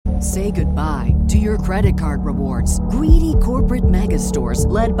Say goodbye to your credit card rewards. Greedy corporate mega stores,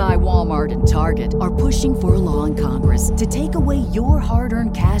 led by Walmart and Target, are pushing for a law in Congress to take away your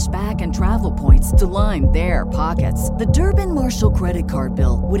hard-earned cash back and travel points to line their pockets. The Durbin-Marshall credit card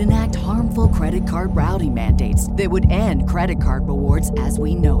bill would enact harmful credit card routing mandates that would end credit card rewards as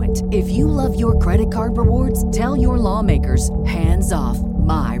we know it. If you love your credit card rewards, tell your lawmakers, hands off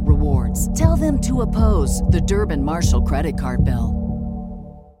my rewards. Tell them to oppose the Durbin-Marshall credit card bill.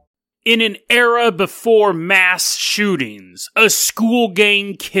 In an era before mass shootings, a school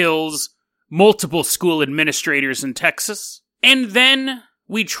gang kills multiple school administrators in Texas. And then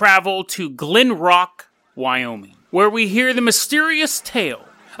we travel to Glen Rock, Wyoming, where we hear the mysterious tale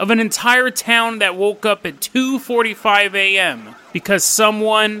of an entire town that woke up at 2:45 a.m. because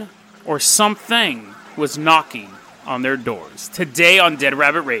someone or something was knocking on their doors. Today on Dead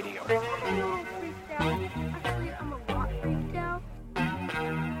Rabbit Radio.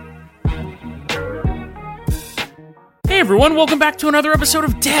 Hey everyone, welcome back to another episode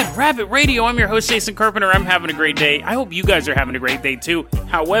of Dead Rabbit Radio. I'm your host, Jason Carpenter. I'm having a great day. I hope you guys are having a great day too.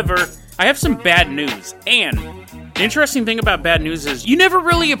 However, I have some bad news. And the interesting thing about bad news is you never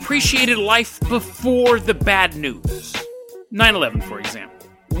really appreciated life before the bad news. 9/11, for example.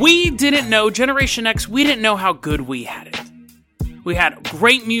 We didn't know, Generation X, we didn't know how good we had it. We had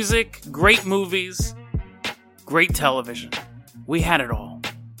great music, great movies, great television. We had it all.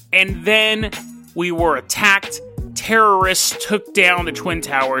 And then we were attacked. Terrorists took down the Twin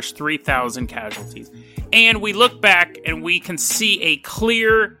Towers, 3,000 casualties. And we look back and we can see a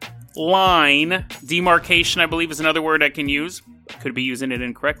clear line, demarcation I believe is another word I can use. Could be using it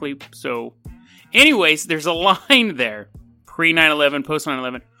incorrectly. So anyways, there's a line there. Pre 9/11, post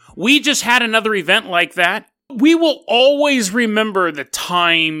 9/11. We just had another event like that. We will always remember the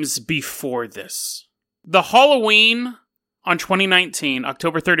times before this. The Halloween on 2019,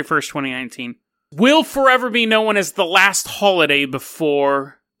 October 31st, 2019, will forever be known as the last holiday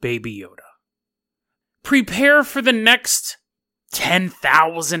before Baby Yoda. Prepare for the next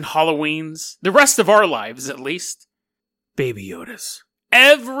 10,000 Halloweens. The rest of our lives, at least. Baby Yodas.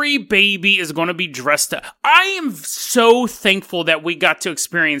 Every baby is going to be dressed up. I am so thankful that we got to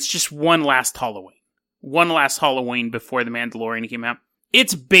experience just one last Halloween. One last Halloween before The Mandalorian came out.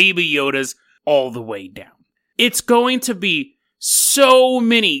 It's Baby Yodas all the way down. It's going to be so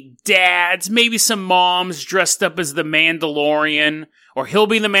many dads, maybe some moms dressed up as the Mandalorian, or he'll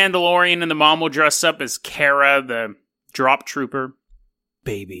be the Mandalorian and the mom will dress up as Cara, the drop trooper.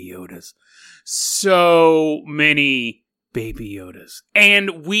 Baby Yodas. So many Baby Yodas.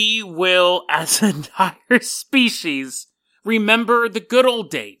 And we will, as an entire species, remember the good old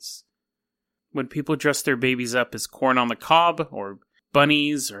days. When people dress their babies up as corn on the cob, or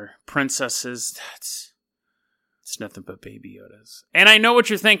bunnies, or princesses, it's nothing but Baby Yodas. And I know what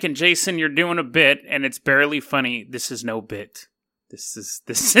you're thinking, Jason, you're doing a bit, and it's barely funny. This is no bit. This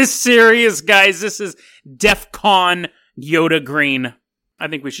is serious, guys. This is DEFCON Yoda Green. I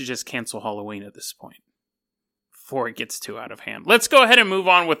think we should just cancel Halloween at this point, before it gets too out of hand. Let's go ahead and move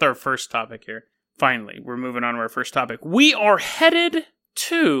on with our first topic here. Finally, we're moving on to our first topic. We are headed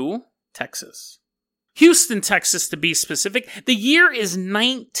to Texas. Houston, Texas, to be specific. The year is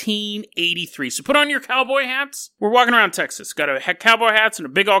 1983. So put on your cowboy hats. We're walking around Texas. Got a cowboy hats and a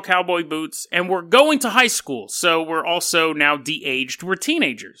big old cowboy boots. And we're going to high school. So we're also now de-aged. We're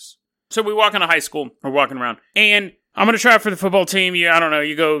teenagers. So we walk into high school. We're walking around. And I'm going to try out for the football team. I don't know.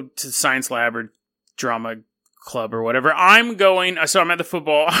 You go to the science lab or drama club or whatever. I'm at the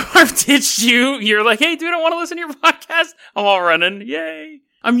football. I've ditched you. You're like, hey, dude, I want to listen to your podcast. I'm all running. Yay.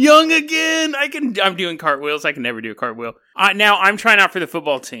 I'm young again. I'm doing cartwheels. I can never do a cartwheel. Now I'm trying out for the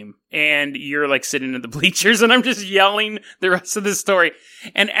football team, and you're like sitting in the bleachers, and I'm just yelling the rest of the story.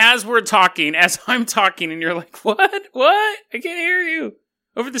 And as I'm talking, and you're like, what? I can't hear you.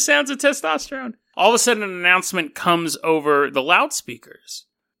 Over the sounds of testosterone. All of a sudden, an announcement comes over the loudspeakers.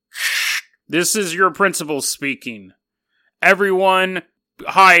 This is your principal speaking. Everyone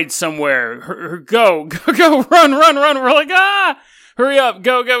hide somewhere. Go, run. We're like, hurry up,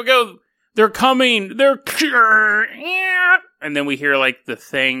 go. They're coming. And then we hear like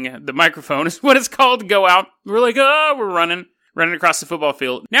the microphone is what it's called, go out. We're like, we're running across the football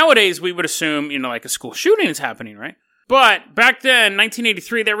field. Nowadays, we would assume, like a school shooting is happening, right? But back then,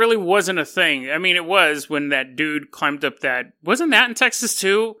 1983, that really wasn't a thing. I mean, it was when that dude climbed up wasn't that in Texas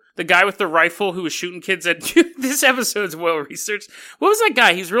too? The guy with the rifle who was shooting kids at, this episode's well researched. What was that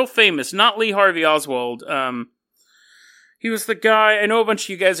guy? He's real famous. Not Lee Harvey Oswald. He was the guy, I know a bunch of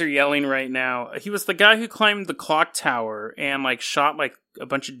you guys are yelling right now. He was the guy who climbed the clock tower and shot a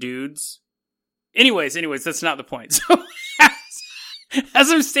bunch of dudes. Anyways, that's not the point. So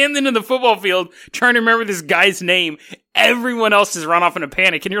As I'm standing in the football field trying to remember this guy's name, everyone else has run off in a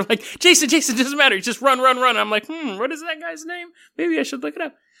panic. And you're like, Jason, doesn't matter. Just run. I'm like, what is that guy's name? Maybe I should look it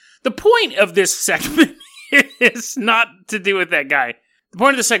up. The point of this segment is not to do with that guy. The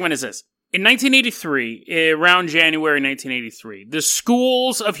point of the segment is this. In 1983, around January 1983, the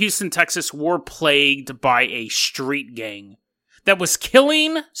schools of Houston, Texas were plagued by a street gang that was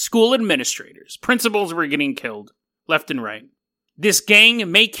killing school administrators. Principals were getting killed left and right. This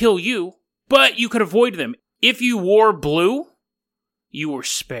gang may kill you, but you could avoid them. If you wore blue, you were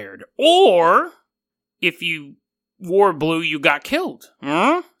spared. Or, if you wore blue, you got killed.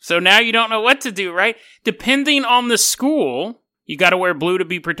 So now you don't know what to do, right? Depending on the school, you gotta wear blue to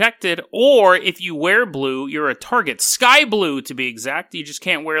be protected. Or, if you wear blue, you're a target. Sky blue, to be exact. You just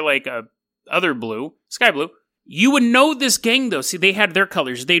can't wear, like, a other blue. Sky blue. You would know this gang, though. See, they had their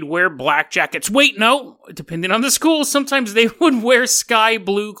colors. They'd wear black jackets. Wait, no. Depending on the school, sometimes they would wear sky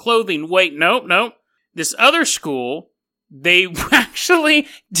blue clothing. Wait, no. This other school, they actually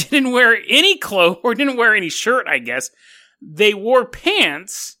didn't wear any clothes, or didn't wear any shirt, I guess. They wore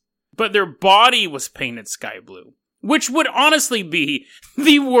pants, but their body was painted sky blue, which would honestly be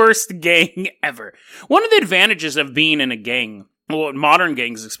the worst gang ever. One of the advantages of being in a gang, well, modern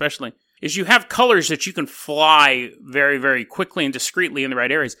gangs especially, is you have colors that you can fly very, very quickly and discreetly in the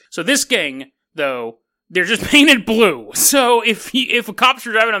right areas. So this gang, though, they're just painted blue. So if a cops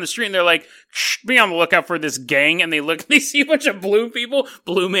are driving on the street and they're like, be on the lookout for this gang, and they see a bunch of blue people,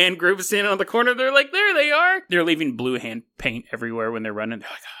 blue man groups standing on the corner, they're like, there they are. They're leaving blue hand paint everywhere when they're running. They're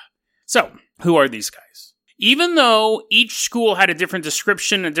like, ah. So, who are these guys? Even though each school had a different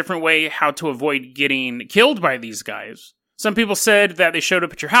description, a different way how to avoid getting killed by these guys, some people said that they showed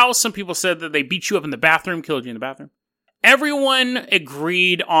up at your house. Some people said that they beat you up in the bathroom, killed you in the bathroom. Everyone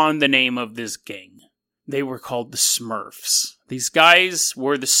agreed on the name of this gang. They were called the Smurfs. These guys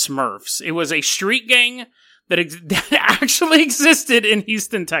were the Smurfs. It was a street gang that actually existed in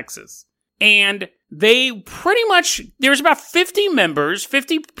Houston, Texas. And they pretty much, there was about 50 members,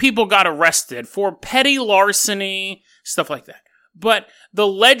 50 people got arrested for petty larceny, stuff like that. But the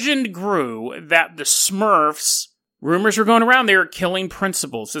legend grew that the Smurfs, rumors were going around, they were killing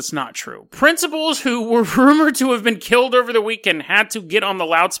principals. It's not true. Principals who were rumored to have been killed over the weekend had to get on the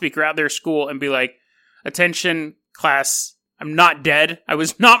loudspeaker at their school and be like, attention, class, I'm not dead. I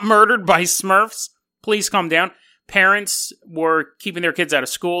was not murdered by Smurfs. Please calm down. Parents were keeping their kids out of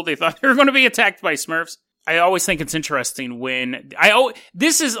school. They thought they were going to be attacked by Smurfs. I always think it's interesting when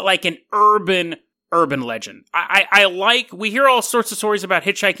this is like an urban legend. We hear all sorts of stories about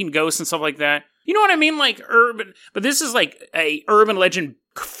hitchhiking ghosts and stuff like that. You know what I mean? Like urban, but this is like a urban legend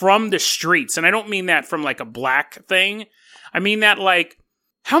from the streets. And I don't mean that from like a black thing. I mean that like,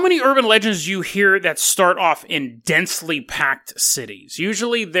 how many urban legends do you hear that start off in densely packed cities?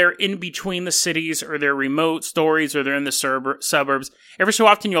 Usually they're in between the cities, or they're remote stories, or they're in the suburbs. Every so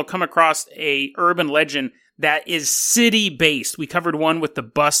often you'll come across a urban legend that is city-based. We covered one with the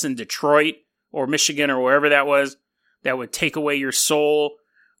bus in Detroit or Michigan or wherever that was that would take away your soul.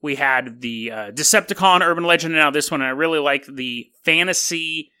 We had the Decepticon urban legend, and now this one. And I really like the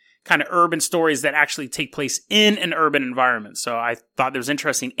fantasy kind of urban stories that actually take place in an urban environment. So I thought that was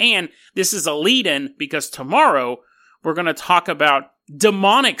interesting. And this is a lead-in because tomorrow we're going to talk about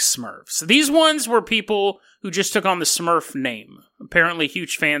demonic Smurfs. These ones were people who just took on the Smurf name. Apparently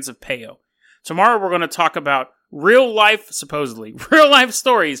huge fans of Peyo. Tomorrow we're going to talk about supposedly real life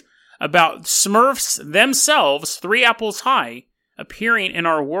stories about Smurfs themselves, 3 apples high, appearing in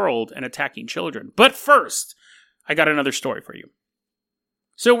our world and attacking children. But first, I got another story for you.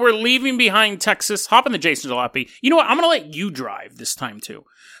 So we're leaving behind Texas, hop in the Jason Jalopy. You know what? I'm going to let you drive this time too.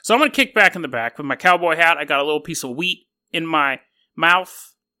 So I'm going to kick back in the back with my cowboy hat. I got a little piece of wheat in my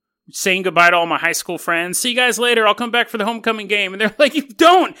mouth, saying goodbye to all my high school friends. See you guys later. I'll come back for the homecoming game. And they're like, you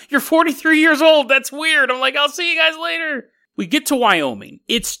don't. You're 43 years old. That's weird. I'm like, I'll see you guys later. We get to Wyoming.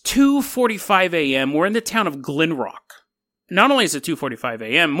 It's 2:45 a.m. We're in the town of Glen Rock. Not only is it 2:45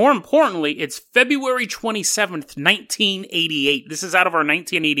 a.m., more importantly, it's February 27th, 1988. This is out of our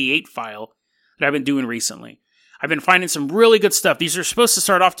 1988 file that I've been doing recently. I've been finding some really good stuff. These are supposed to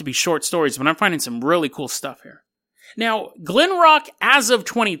start off to be short stories, but I'm finding some really cool stuff here. Now, Glen Rock, as of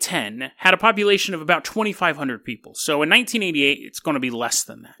 2010, had a population of about 2,500 people. So in 1988, it's going to be less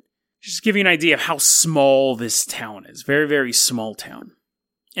than that. Just to give you an idea of how small this town is. Very, very small town.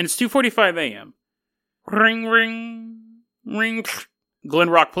 And it's 2:45 a.m. Ring, ring. Ring. Glen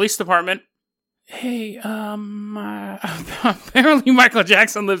Rock Police Department. Hey, apparently Michael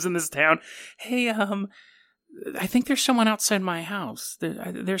Jackson lives in this town. Hey, I think there's someone outside my house.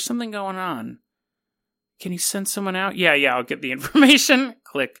 There's something going on. Can you send someone out? Yeah, I'll get the information.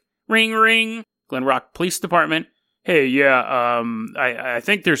 Click. Ring, ring. Glen Rock Police Department. Hey, yeah, I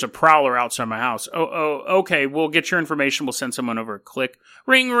think there's a prowler outside my house. Oh, okay, we'll get your information. We'll send someone over. Click.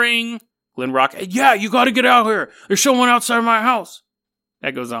 Ring, ring. Glen Rock. Yeah, you gotta get out here. There's someone outside my house.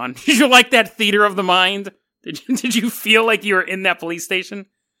 That goes on. Did you like that theater of the mind? Did you feel like you were in that police station?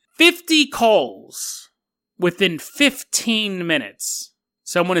 50 calls within 15 minutes.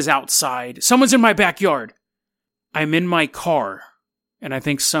 Someone is outside. Someone's in my backyard. I'm in my car, and I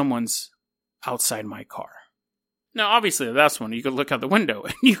think someone's outside my car. Now, obviously, that's one. You could look out the window,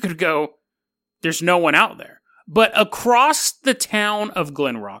 and you could go, there's no one out there. But across the town of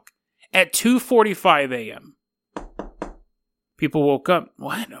Glen Rock, at 2:45 a.m., people woke up.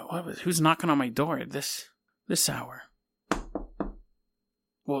 Who's knocking on my door at this hour?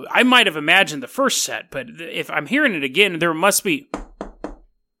 Well, I might have imagined the first set, but if I'm hearing it again, there must be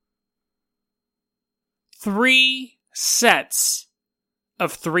 3 sets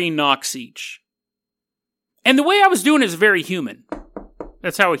of 3 knocks each. And the way I was doing it is very human.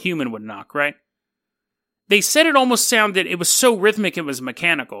 That's how a human would knock, right? They said it almost sounded, it was so rhythmic it was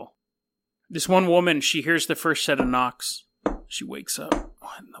mechanical. This one woman, she hears the first set of knocks. She wakes up.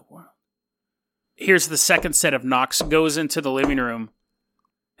 What in the world? Here's the second set of knocks, goes into the living room,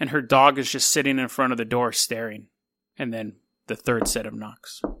 and her dog is just sitting in front of the door staring. And then the third set of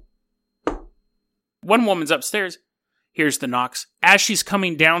knocks. One woman's upstairs. Here's the knocks. As she's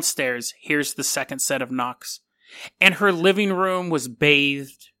coming downstairs, here's the second set of knocks. And her living room was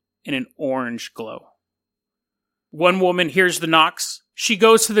bathed in an orange glow. One woman hears the knocks. She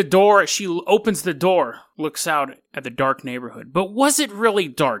goes to the door. She opens the door, looks out at the dark neighborhood. But was it really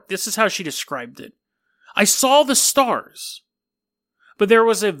dark? This is how she described it. I saw the stars, but there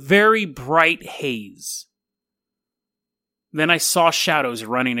was a very bright haze. Then I saw shadows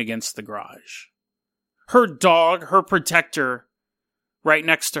running against the garage. Her dog, her protector, right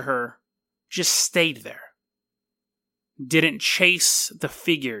next to her, just stayed there. Didn't chase the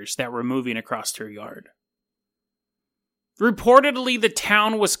figures that were moving across her yard. Reportedly, the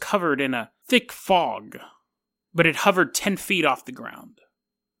town was covered in a thick fog, but it hovered 10 feet off the ground,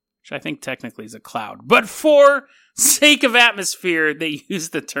 which I think technically is a cloud. But for sake of atmosphere, they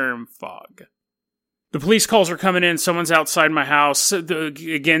used the term fog. The police calls were coming in. Someone's outside my house.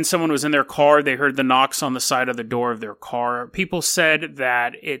 Again, someone was in their car. They heard the knocks on the side of the door of their car. People said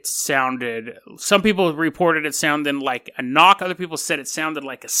that it sounded... Some people reported it sounded like a knock. Other people said it sounded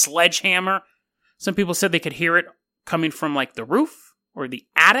like a sledgehammer. Some people said they could hear it coming from like the roof or the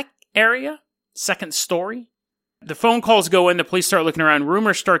attic area, second story. The phone calls go in. The police start looking around.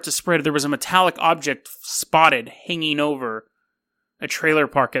 Rumors start to spread. There was a metallic object spotted hanging over a trailer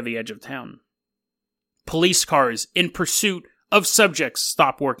park at the edge of town. Police cars in pursuit of subjects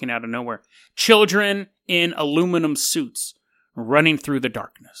stop working out of nowhere. Children in aluminum suits running through the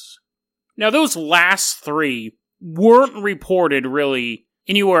darkness. Now, those last 3 weren't reported really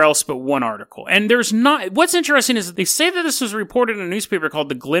anywhere else but one article. And there's not... What's interesting is that they say that this was reported in a newspaper called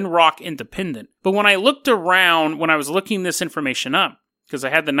the Glen Rock Independent. But when I looked around, when I was looking this information up, because I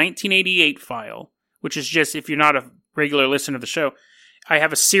had the 1988 file, which is just, if you're not a regular listener of the show, I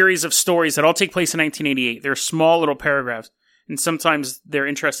have a series of stories that all take place in 1988. They're small little paragraphs, and sometimes they're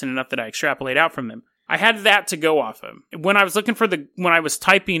interesting enough that I extrapolate out from them. I had that to go off of. When I was looking for when I was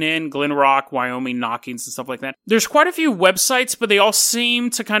typing in Glen Rock, Wyoming knockings and stuff like that, there's quite a few websites, but they all seem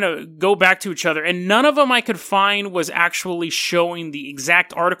to kind of go back to each other, and none of them I could find was actually showing the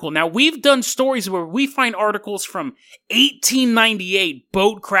exact article. Now, we've done stories where we find articles from 1898,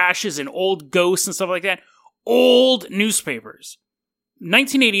 boat crashes and old ghosts and stuff like that, old newspapers.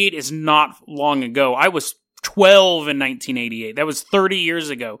 1988 is not long ago. I was 12 in 1988. That was 30 years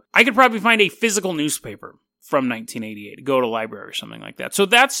ago. I could probably find a physical newspaper from 1988. Go to a library or something like that. So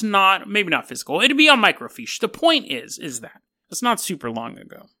that's not, maybe not physical. It'd be on microfiche. The point is that it's not super long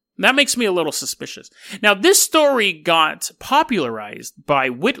ago. That makes me a little suspicious. Now, this story got popularized by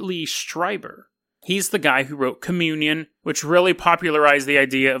Whitley Strieber. He's the guy who wrote Communion, which really popularized the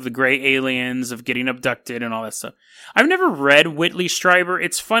idea of the gray aliens, of getting abducted and all that stuff. I've never read Whitley Strieber.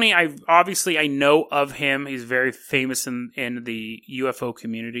 It's funny, I know of him. He's very famous in the UFO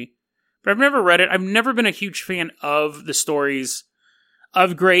community. But I've never read it. I've never been a huge fan of the stories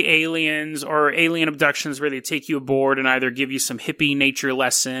of gray aliens or alien abductions where they take you aboard and either give you some hippie nature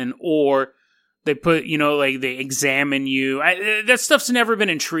lesson or they put, they examine you. That stuff's never been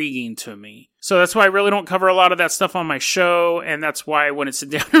intriguing to me. So that's why I really don't cover a lot of that stuff on my show, and that's why I want to sit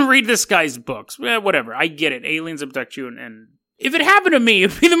down and read this guy's books. Whatever, I get it. Aliens abduct you, and if it happened to me,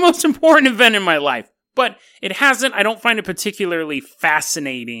 it'd be the most important event in my life. But it hasn't. I don't find it particularly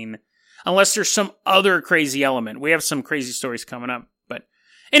fascinating. unless there's some other crazy element. We have some crazy stories coming up. But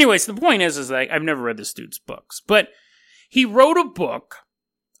anyways, the point is that I've never read this dude's books. But he wrote a book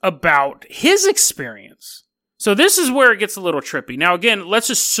about his experience. So this is where it gets a little trippy. Now, again,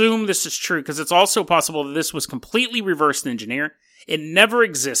 let's assume this is true, because it's also possible that this was completely reverse engineered. It never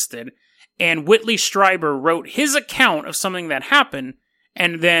existed. And Whitley Strieber wrote his account of something that happened,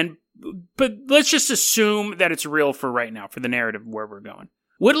 and then, but let's just assume that it's real for right now, for the narrative where we're going.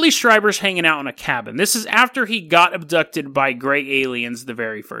 Whitley Strieber's hanging out in a cabin. This is after he got abducted by gray aliens the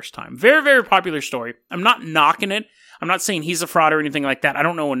very first time. Very, very popular story. I'm not knocking it. I'm not saying he's a fraud or anything like that. I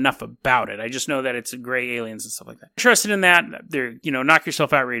don't know enough about it. I just know that it's gray aliens and stuff like that. Interested in that? Knock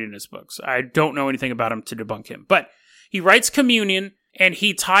yourself out reading his books. I don't know anything about him to debunk him. But he writes Communion, and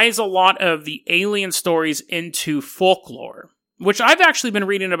he ties a lot of the alien stories into folklore, which I've actually been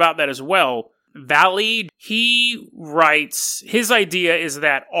reading about that as well. Valley, he writes, his idea is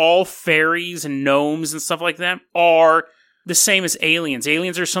that all fairies and gnomes and stuff like that are the same as aliens.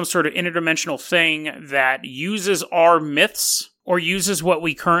 Aliens are some sort of interdimensional thing that uses our myths or uses what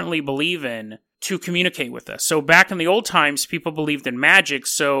we currently believe in to communicate with us. So back in the old times, people believed in magic,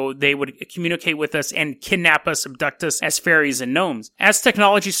 so they would communicate with us and kidnap us, abduct us as fairies and gnomes. As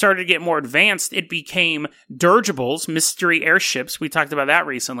technology started to get more advanced, it became dirigibles, mystery airships. We talked about that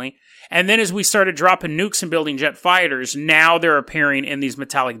recently. And then as we started dropping nukes and building jet fighters, now they're appearing in these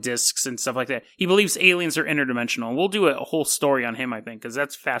metallic discs and stuff like that. He believes aliens are interdimensional. We'll do a whole story on him, I think, because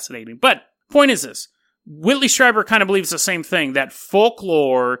that's fascinating. But point is this. Whitley Strieber kind of believes the same thing, that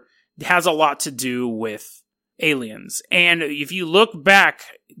folklore has a lot to do with aliens. And if you look back,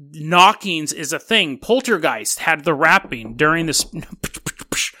 knockings is a thing. Poltergeist had the rapping during this.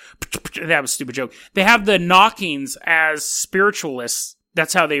 That was a stupid joke. They have the knockings as spiritualists.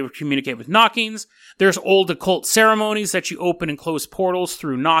 That's how they would communicate with knockings. There's old occult ceremonies that you open and close portals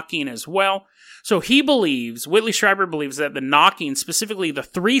through knocking as well. So Whitley Strieber believes that the knocking, specifically the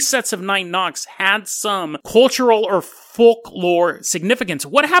 3 sets of 9 knocks, had some cultural or folklore significance.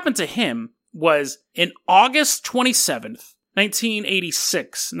 What happened to him was in August 27th,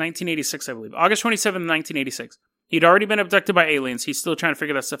 1986, I believe. August 27th, 1986. He'd already been abducted by aliens. He's still trying to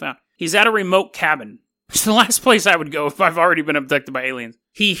figure that stuff out. He's at a remote cabin. It's the last place I would go if I've already been abducted by aliens.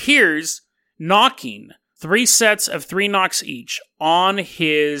 He hears knocking. 3 sets of 3 knocks each on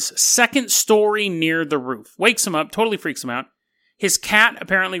his second story near the roof. Wakes him up, totally freaks him out. His cat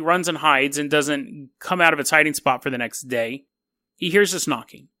apparently runs and hides and doesn't come out of its hiding spot for the next day. He hears this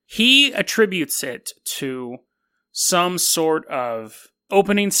knocking. He attributes it to some sort of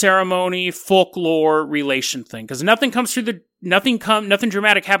opening ceremony, folklore, relation thing. Because nothing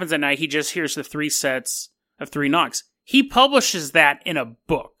dramatic happens at night. He just hears the 3 sets of 3 knocks. He publishes that in a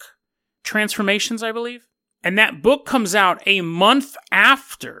book. Transformations, I believe. And that book comes out a month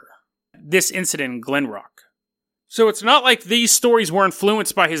after this incident in Glen Rock. So it's not like these stories were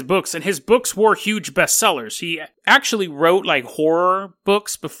influenced by his books, and his books were huge bestsellers. He actually wrote horror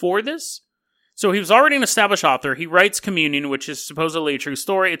books before this. So he was already an established author. He writes Communion, which is supposedly a true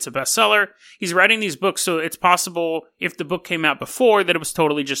story. It's a bestseller. He's writing these books, so it's possible if the book came out before that it was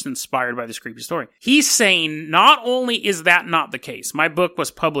totally just inspired by this creepy story. He's saying not only is that not the case, my book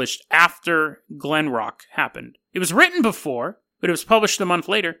was published after Glen Rock happened. It was written before, but it was published a month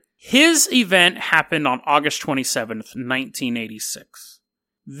later. His event happened on August 27th, 1986.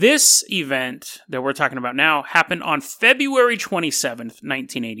 This event that we're talking about now happened on February 27th,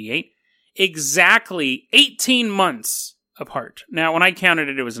 1988. Exactly 18 months apart. Now, when I counted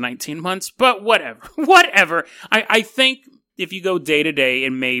it, it was 19 months, but whatever. I think if you go day to day,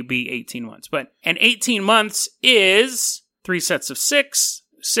 it may be 18 months. And 18 months is 3 sets of 6.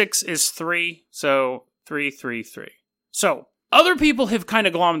 6 is 3, so 3, 3, 3. So, other people have kind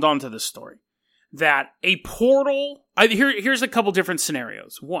of glommed onto this story. That a portal... Here's a couple different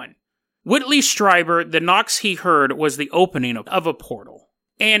scenarios. 1. Whitley Strieber, the knocks he heard was the opening of a portal.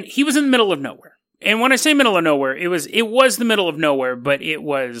 And he was in the middle of nowhere. And when I say middle of nowhere, it was the middle of nowhere, but it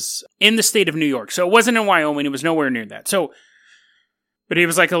was in the state of New York. So it wasn't in Wyoming. It was nowhere near that. But it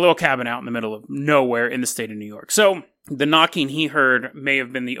was like a little cabin out in the middle of nowhere in the state of New York. So the knocking he heard may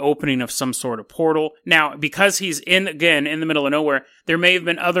have been the opening of some sort of portal. Now, because he's in the middle of nowhere, there may have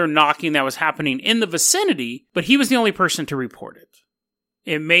been other knocking that was happening in the vicinity, but he was the only person to report it.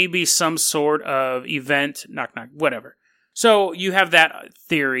 It may be some sort of event, knock, knock, whatever. So you have that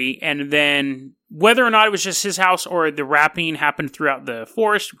theory, and then whether or not it was just his house or the rapping happened throughout the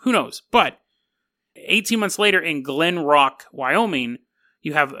forest, who knows? But 18 months later in Glen Rock, Wyoming,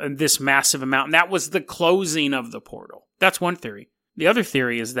 you have this massive amount, and that was the closing of the portal. That's one theory. The other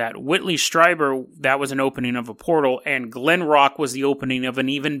theory is that Whitley Strieber, that was an opening of a portal, and Glen Rock was the opening of an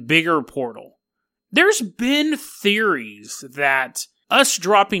even bigger portal. There's been theories that us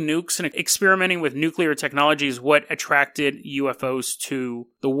dropping nukes and experimenting with nuclear technology is what attracted UFOs to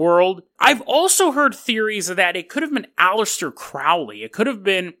the world. I've also heard theories that it could have been Aleister Crowley. It could have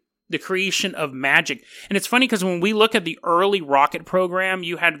been the creation of magic. And it's funny because when we look at the early rocket program,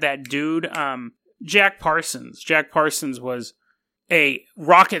 you had that dude, Jack Parsons. Jack Parsons was a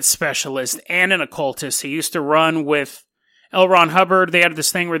rocket specialist and an occultist. He used to run with L. Ron Hubbard. They had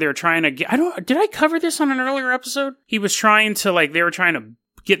this thing where they were trying to get, did I cover this on an earlier episode? He was trying to, they were trying to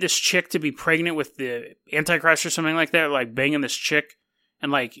get this chick to be pregnant with the Antichrist or something like that, banging this chick.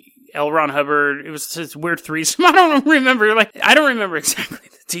 And, L. Ron Hubbard, it was this weird threesome. I don't remember, I don't remember exactly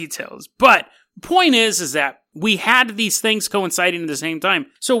the details. But the point is that we had these things coinciding at the same time.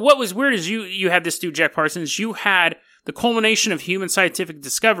 So what was weird is you had this dude, Jack Parsons, you had the culmination of human scientific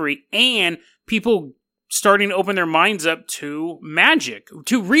discovery and people starting to open their minds up to magic,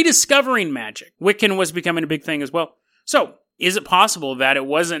 to rediscovering magic. Wiccan was becoming a big thing as well. So, is it possible that it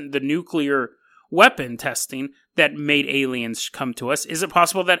wasn't the nuclear weapon testing that made aliens come to us? Is it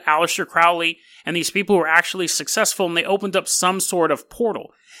possible that Aleister Crowley and these people were actually successful and they opened up some sort of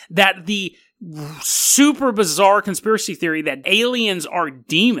portal? That the super bizarre conspiracy theory that aliens are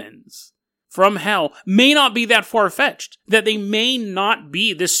demons from hell may not be that far-fetched. That they may not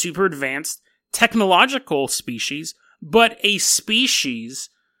be this super advanced technological species, but a species,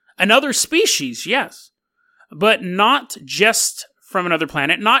 another species, yes, but not just from another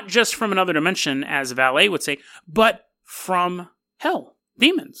planet, not just from another dimension, as Valet would say, but from hell,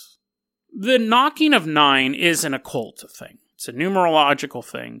 demons. The knocking of 9 is an occult thing. It's a numerological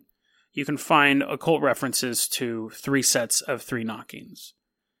thing. You can find occult references to 3 sets of 3 knockings.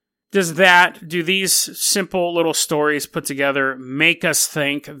 Do these simple little stories put together make us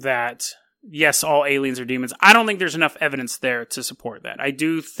think that yes, all aliens are demons? I don't think there's enough evidence there to support that. I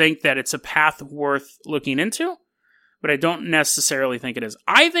do think that it's a path worth looking into, but I don't necessarily think it is.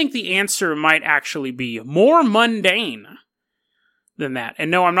 I think the answer might actually be more mundane than that. And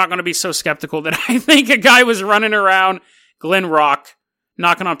no, I'm not going to be so skeptical that I think a guy was running around Glen Rock,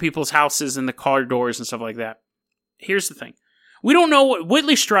 knocking on people's houses and the car doors and stuff like that. Here's the thing. We don't know what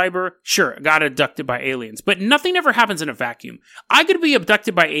Whitley Strieber, sure, got abducted by aliens, but nothing ever happens in a vacuum. I could be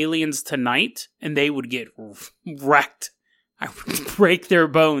abducted by aliens tonight, and they would get wrecked. I would break their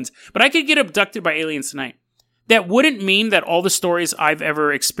bones. But I could get abducted by aliens tonight. That wouldn't mean that all the stories I've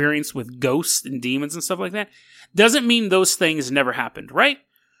ever experienced with ghosts and demons and stuff like that doesn't mean those things never happened, right?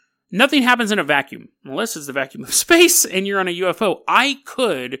 Nothing happens in a vacuum, unless it's the vacuum of space and you're on a UFO. I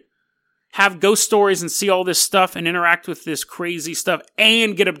could have ghost stories and see all this stuff and interact with this crazy stuff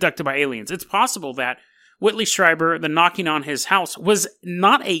and get abducted by aliens. It's possible that Whitley Strieber, the knocking on his house, was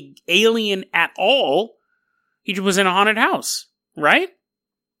not an alien at all. He was in a haunted house, right?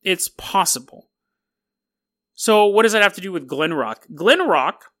 It's possible. So what does that have to do with Glen Rock? Glen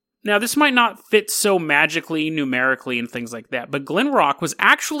Rock, now this might not fit so magically, numerically, and things like that, but Glen Rock was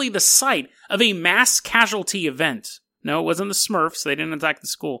actually the site of a mass casualty event. No, it wasn't the Smurfs. They didn't attack the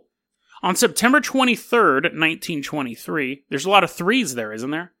school. On September 23rd, 1923, there's a lot of threes there, isn't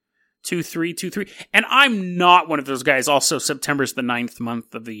there? 2-3, 2-3. And I'm not one of those guys. Also, September's the 9th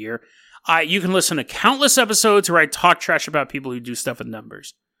month of the year. You can listen to countless episodes where I talk trash about people who do stuff with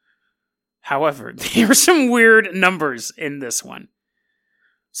numbers. However, there are some weird numbers in this one.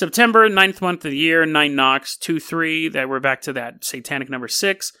 September, 9th month of the year, 9 knocks, 2-3. That we're back to that satanic number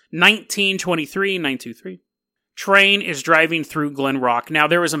 6. 1923, 923. Train is driving through Glen Rock. Now,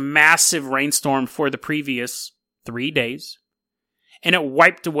 there was a massive rainstorm for the previous 3 days, and it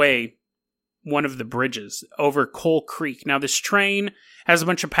wiped away one of the bridges over Coal Creek. Now, this train has a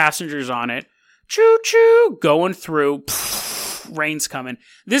bunch of passengers on it. Choo-choo! Going through. Rain's coming.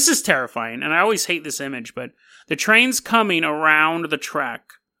 This is terrifying, and I always hate this image, but the train's coming around the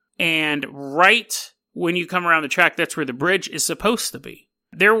track, and right when you come around the track, that's where the bridge is supposed to be.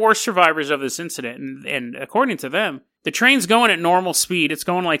 There were survivors of this incident, and according to them, the train's going at normal speed. It's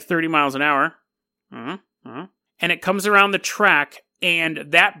going 30 miles an hour. And it comes around the track, and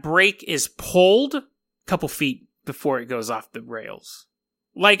that brake is pulled a couple feet before it goes off the rails.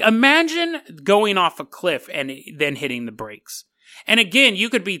 Imagine going off a cliff and then hitting the brakes. And again, you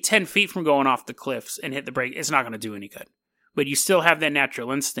could be 10 feet from going off the cliffs and hit the brake. It's not going to do any good. But you still have that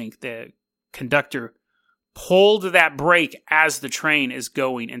natural instinct. The conductor pulled that brake as the train is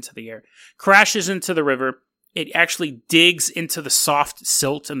going into the air. Crashes into the river. It actually digs into the soft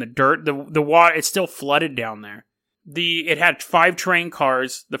silt and the dirt. The water, it's still flooded down there. It had 5 train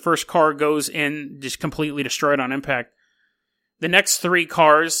cars. The first car goes in, just completely destroyed on impact. The next 3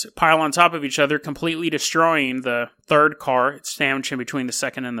 cars pile on top of each other, completely destroying the third car. It's sandwiched in between the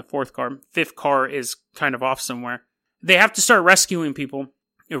second and the fourth car. Fifth car is kind of off somewhere. They have to start rescuing people.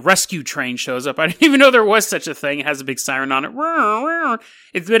 A rescue train shows up. I didn't even know there was such a thing. It has a big siren on it.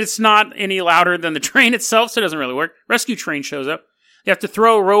 But it's not any louder than the train itself, so it doesn't really work. Rescue train shows up. They have to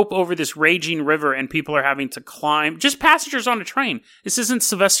throw a rope over this raging river, and people are having to climb. Just passengers on a train. This isn't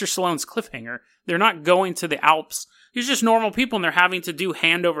Sylvester Stallone's Cliffhanger. They're not going to the Alps. These are just normal people, and they're having to do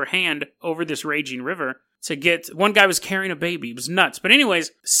hand over hand over this raging river to get... One guy was carrying a baby. It was nuts. But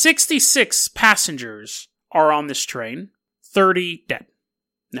anyways, 66 passengers are on this train. 30 dead.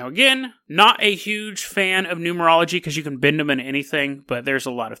 Now again, not a huge fan of numerology because you can bend them into anything, but there's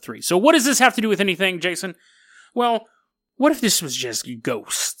a lot of 3. So what does this have to do with anything, Jason? Well... What if this was just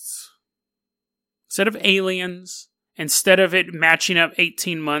ghosts? Instead of aliens, instead of it matching up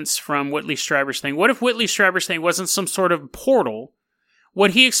 18 months from Whitley Strieber's thing, what if Whitley Strieber's thing wasn't some sort of portal?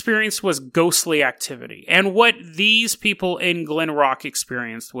 What he experienced was ghostly activity. And what these people in Glen Rock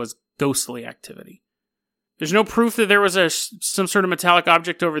experienced was ghostly activity. There's no proof that there was some sort of metallic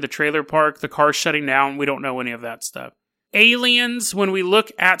object over the trailer park, the car shutting down. We don't know any of that stuff. Aliens, when we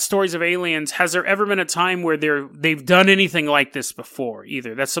look at stories of aliens, has there ever been a time where they've done anything like this before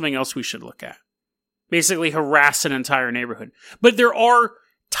either? That's something else we should look at. Basically harass an entire neighborhood. But there are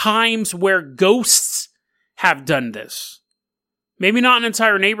times where ghosts have done this. Maybe not an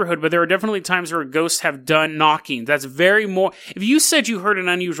entire neighborhood, but there are definitely times where ghosts have done knocking. That's very more... If you said you heard an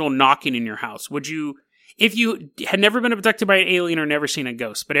unusual knocking in your house, would you... If you had never been abducted by an alien or never seen a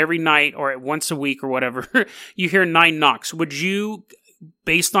ghost, but every night or once a week or whatever, you hear 9 knocks, would you,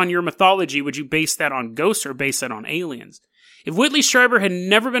 based on your mythology, would you base that on ghosts or base that on aliens? If Whitley Strieber had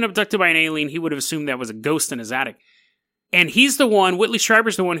never been abducted by an alien, he would have assumed that was a ghost in his attic. And Whitley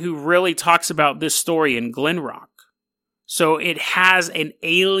Strieber's the one who really talks about this story in Glen Rock. So it has an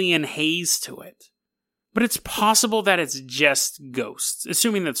alien haze to it. But it's possible that it's just ghosts,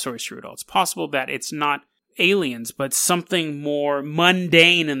 assuming that story's true at all. It's possible that it's not aliens, but something more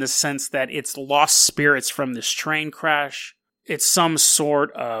mundane in the sense that it's lost spirits from this train crash. It's some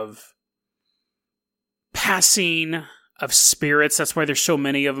sort of passing of spirits. That's why there's so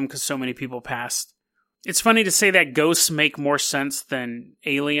many of them, because so many people passed. It's funny to say that ghosts make more sense than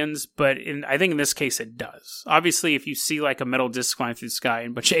aliens, but I think in this case it does. Obviously, if you see like a metal disc flying through the sky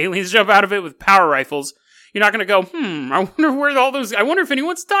and a bunch of aliens jump out of it with power rifles, you're not going to go, I wonder where I wonder if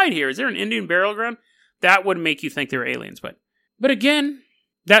anyone's died here. Is there an Indian burial ground? That would make you think they were aliens. But again,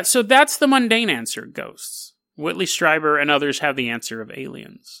 that's the mundane answer, ghosts. Whitley Strieber and others have the answer of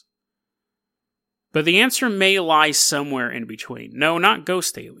aliens. But the answer may lie somewhere in between. No, not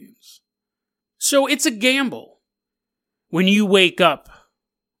ghost aliens. So it's a gamble. When you wake up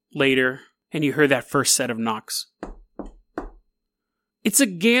later and you hear that first set of knocks, it's a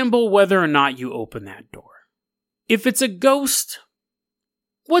gamble whether or not you open that door. If it's a ghost,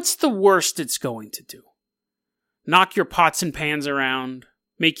 what's the worst it's going to do? Knock your pots and pans around,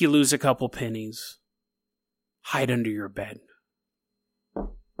 make you lose a couple pennies, hide under your bed.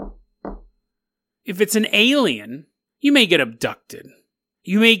 If it's an alien, you may get abducted.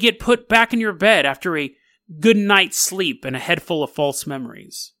 You may get put back in your bed after a good night's sleep and a head full of false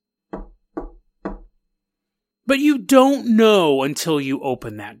memories. But you don't know until you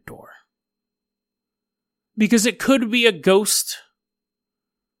open that door. Because it could be a ghost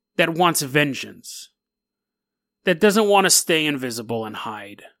that wants vengeance, that doesn't want to stay invisible and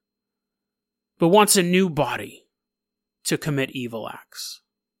hide, but wants a new body to commit evil acts.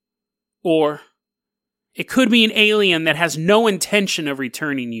 Or it could be an alien that has no intention of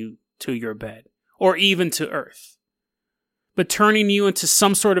returning you to your bed, or even to Earth, but turning you into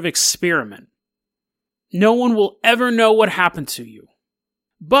some sort of experiment. No one will ever know what happened to you,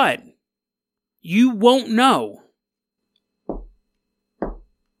 but you won't know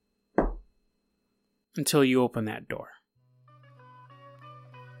until you open that door.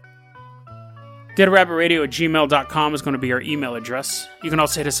 DeadRabbitRadio@gmail.com is going to be our email address. You can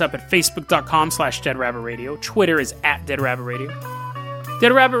also hit us up at Facebook.com/DeadRabbitRadio. Twitter is @DeadRabbitRadio.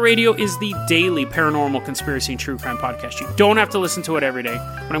 Dead Rabbit Radio is the daily paranormal conspiracy and true crime podcast. You don't have to listen to it every day,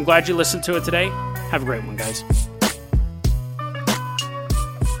 but I'm glad you listened to it today. Have a great one, guys.